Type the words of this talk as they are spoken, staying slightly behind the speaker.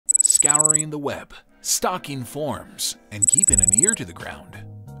scouring the web, stalking forums, and keeping an ear to the ground.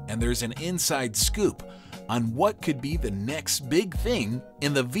 And there's an inside scoop on what could be the next big thing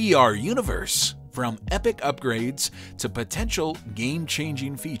in the VR universe. From epic upgrades to potential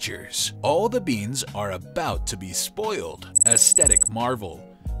game-changing features, all the beans are about to be spoiled. Aesthetic marvel,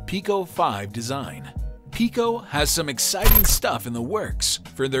 Pico 5 design. Pico has some exciting stuff in the works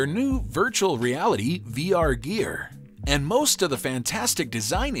for their new virtual reality VR gear. And most of the fantastic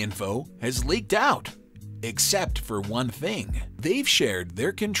design info has leaked out, except for one thing. They've shared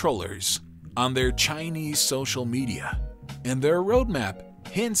their controllers on their Chinese social media, and their roadmap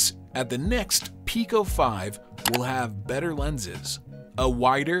hints at the next Pico 5 will have better lenses, a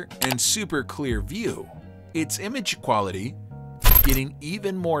wider and super clear view, its image quality getting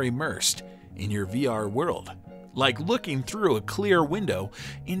even more immersed in your VR world, like looking through a clear window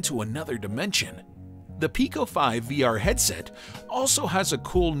into another dimension. The Pico 5 VR headset also has a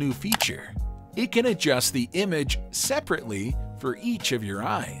cool new feature. It can adjust the image separately for each of your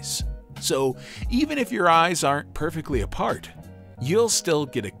eyes. So even if your eyes aren't perfectly apart, you'll still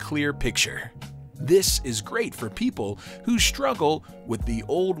get a clear picture. This is great for people who struggle with the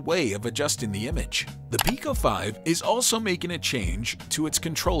old way of adjusting the image. The Pico 5 is also making a change to its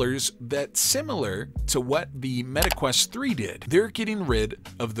controllers that's similar to what the MetaQuest 3 did. They're getting rid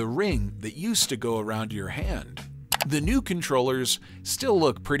of the ring that used to go around your hand. The new controllers still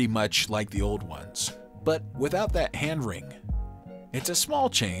look pretty much like the old ones, but without that hand ring. It's a small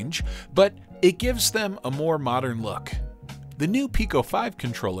change, but it gives them a more modern look. The new Pico 5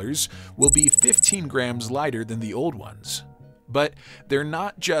 controllers will be 15 grams lighter than the old ones. But they're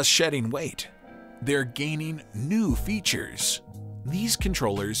not just shedding weight, they're gaining new features. These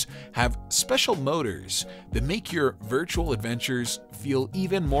controllers have special motors that make your virtual adventures feel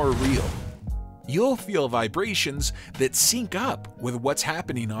even more real. You'll feel vibrations that sync up with what's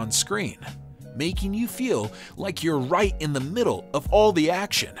happening on screen, making you feel like you're right in the middle of all the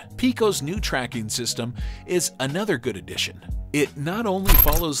action. Pico's new tracking system is another good addition. It not only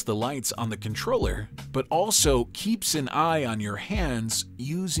follows the lights on the controller, but also keeps an eye on your hands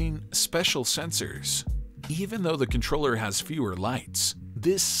using special sensors. Even though the controller has fewer lights,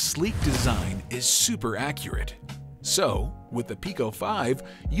 this sleek design is super accurate. So, with the Pico 5,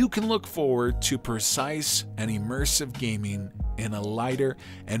 you can look forward to precise and immersive gaming in a lighter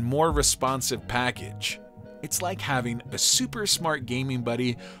and more responsive package. It's like having a super smart gaming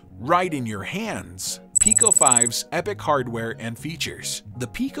buddy right in your hands. Pico 5's epic hardware and features. The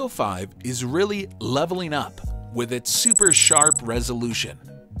Pico 5 is really leveling up with its super sharp resolution.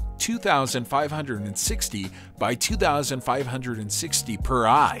 2560 by 2560 per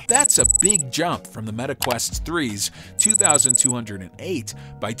eye. That's a big jump from the MetaQuest 3's 2208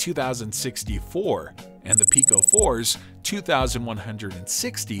 by 2064 and the Pico 4's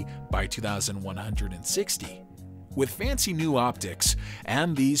 2160 by 2160. With fancy new optics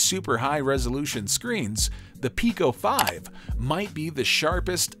and these super high-resolution screens, the Pico 5 might be the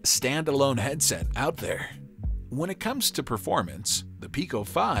sharpest standalone headset out there. When it comes to performance, the Pico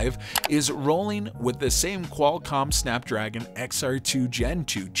 5 is rolling with the same Qualcomm Snapdragon XR2 Gen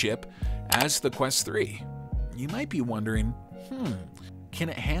 2 chip as the Quest 3. You might be wondering, can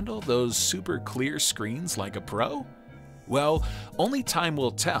it handle those super clear screens like a Pro? Well, only time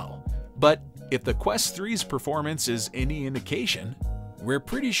will tell, but if the Quest 3's performance is any indication, we're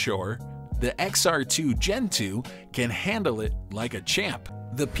pretty sure the XR2 Gen 2 can handle it like a champ.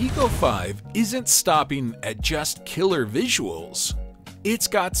 The Pico 5 isn't stopping at just killer visuals. It's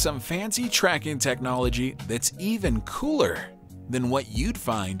got some fancy tracking technology that's even cooler than what you'd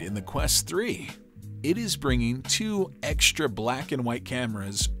find in the Quest 3. It is bringing 2 extra black and white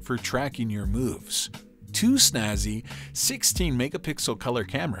cameras for tracking your moves, 2 snazzy 16-megapixel color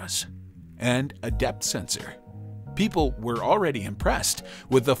cameras, and a depth sensor. People were already impressed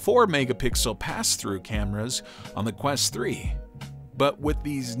with the 4-megapixel pass-through cameras on the Quest 3. But with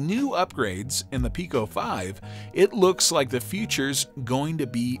these new upgrades in the Pico 5, it looks like the future's going to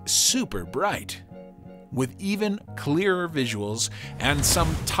be super bright, with even clearer visuals and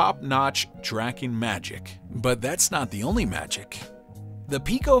some top-notch tracking magic. But that's not the only magic. The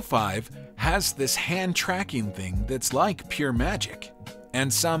Pico 5 has this hand tracking thing that's like pure magic,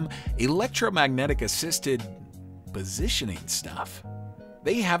 and some electromagnetic-assisted positioning stuff.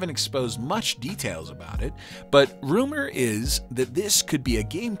 They haven't exposed much details about it, but rumor is that this could be a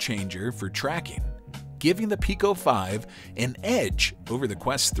game changer for tracking, giving the Pico 5 an edge over the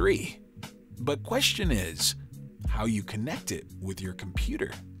Quest 3. But question is, how you connect it with your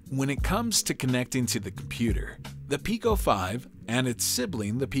computer. When it comes to connecting to the computer, the Pico 5 and its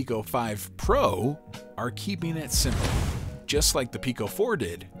sibling, the Pico 5 Pro, are keeping it simple, just like the Pico 4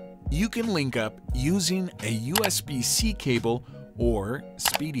 did. you can link up using a USB-C cable or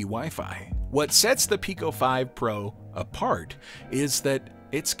speedy Wi-Fi. What sets the Pico 5 Pro apart is that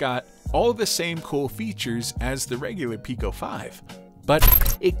it's got all the same cool features as the regular Pico 5,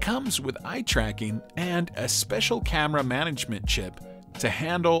 but it comes with eye tracking and a special camera management chip to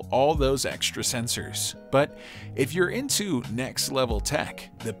handle all those extra sensors. But if you're into next level tech,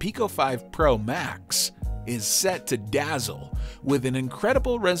 the Pico 5 Pro Max is set to dazzle with an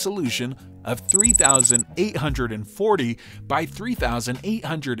incredible resolution of 3840 by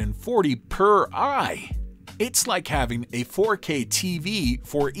 3840 per eye. It's like having a 4K TV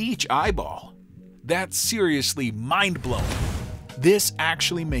for each eyeball. That's seriously mind-blowing. This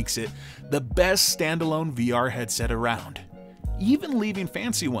actually makes it the best standalone VR headset around, even leaving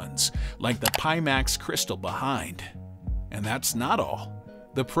fancy ones like the Pimax Crystal behind. And that's not all.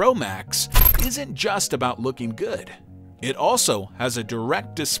 The Pro Max isn't just about looking good. It also has a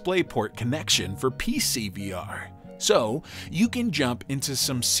direct DisplayPort connection for PC VR, so you can jump into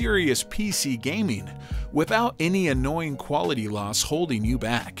some serious PC gaming without any annoying quality loss holding you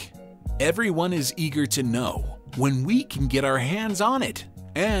back. Everyone is eager to know when we can get our hands on it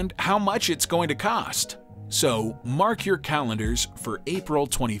and how much it's going to cost. So mark your calendars for April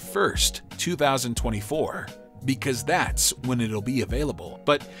 21st, 2024, because that's when it'll be available.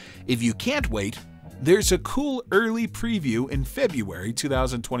 But if you can't wait, there's a cool early preview in February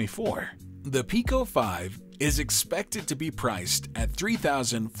 2024. The Pico 5 is expected to be priced at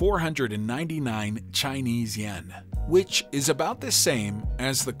 3,499 Chinese yen, which is about the same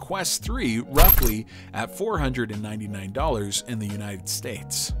as the Quest 3, roughly at $499 in the United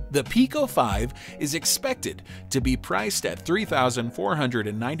States. The Pico 5 is expected to be priced at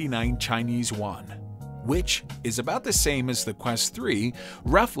 3,499 Chinese yuan, which is about the same as the Quest 3,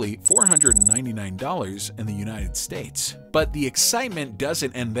 roughly $499 in the United States. But the excitement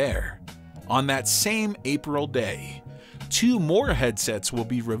doesn't end there. On that same April day, 2 more headsets will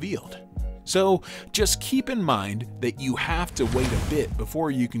be revealed. So just keep in mind that you have to wait a bit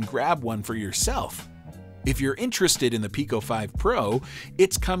before you can grab one for yourself. If you're interested in the Pico 5 Pro,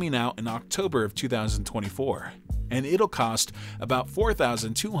 it's coming out in October of 2024, and it'll cost about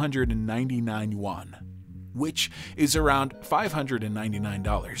 4,299 yuan, which is around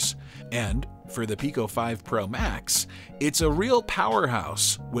 $599. And for the Pico 5 Pro Max, it's a real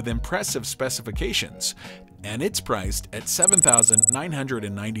powerhouse with impressive specifications, and it's priced at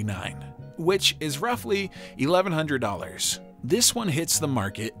 $7,999, which is roughly $1,100. This one hits the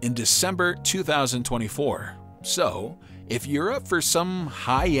market in December 2024, so if you're up for some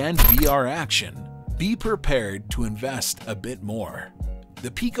high-end VR action, be prepared to invest a bit more.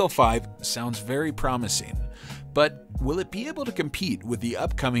 The Pico 5 sounds very promising, but will it be able to compete with the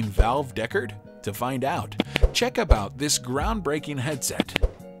upcoming Valve Deckard? To find out, check out this groundbreaking headset.